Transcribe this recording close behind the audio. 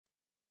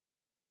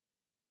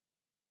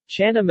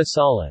Chana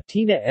masala,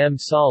 Tina m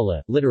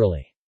sala,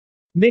 literally,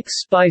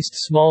 mixed spiced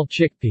small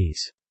chickpeas,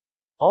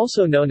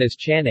 also known as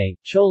chane,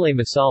 chole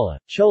masala,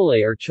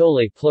 chole or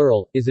chole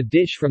plural, is a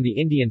dish from the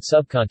Indian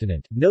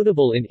subcontinent,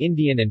 notable in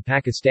Indian and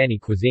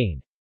Pakistani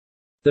cuisine.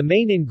 The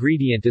main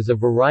ingredient is a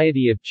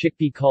variety of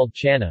chickpea called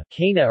chana,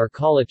 kana or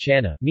kala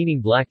chana,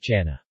 meaning black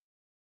chana.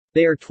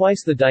 They are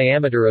twice the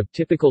diameter of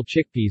typical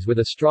chickpeas with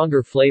a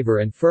stronger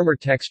flavor and firmer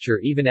texture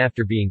even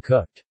after being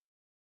cooked.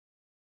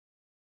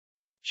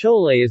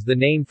 Chole is the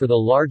name for the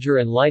larger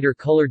and lighter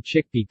colored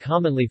chickpea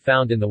commonly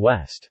found in the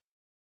West.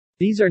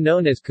 These are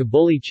known as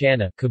kabuli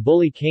chana,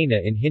 kabuli kana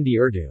in Hindi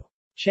Urdu.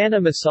 Chana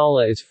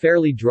masala is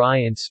fairly dry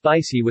and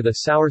spicy with a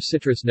sour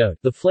citrus note.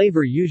 The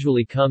flavor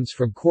usually comes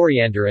from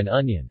coriander and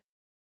onion.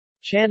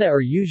 Chana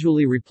are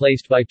usually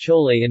replaced by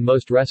chole in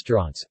most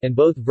restaurants, and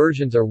both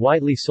versions are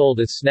widely sold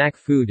as snack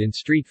food and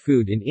street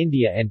food in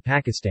India and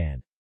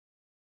Pakistan.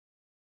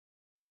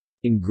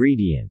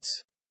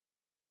 Ingredients.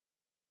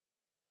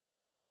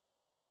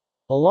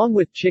 Along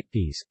with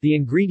chickpeas, the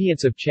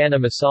ingredients of chana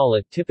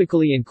masala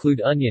typically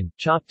include onion,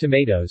 chopped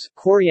tomatoes,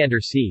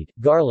 coriander seed,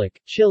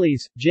 garlic,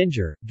 chilies,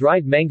 ginger,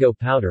 dried mango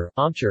powder,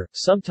 amchur,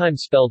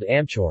 sometimes spelled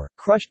amchur,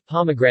 crushed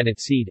pomegranate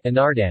seed,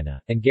 anardana,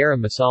 and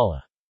garam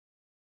masala.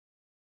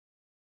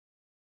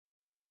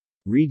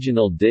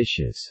 Regional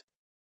dishes.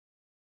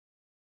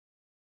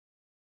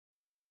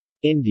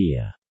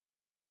 India.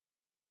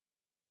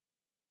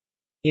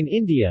 In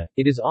India,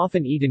 it is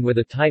often eaten with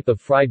a type of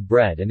fried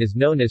bread and is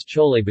known as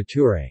chole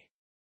bhature.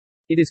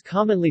 It is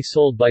commonly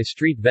sold by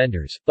street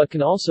vendors, but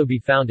can also be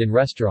found in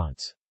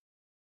restaurants.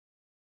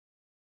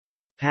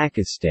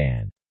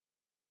 Pakistan.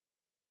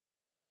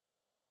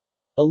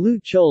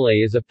 Aloo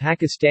chole is a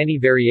Pakistani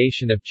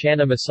variation of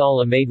chana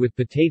masala made with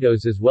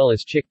potatoes as well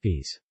as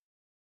chickpeas.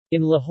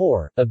 In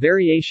Lahore, a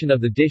variation of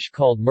the dish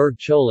called murg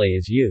chole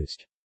is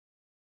used.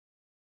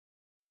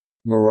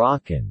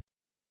 Moroccan.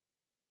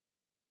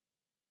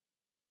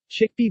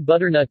 Chickpea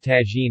butternut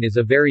tagine is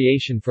a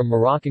variation from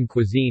Moroccan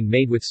cuisine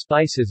made with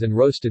spices and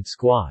roasted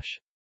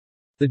squash.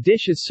 The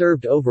dish is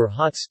served over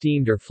hot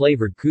steamed or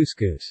flavored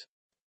couscous.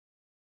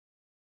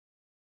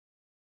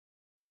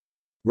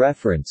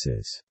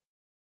 References.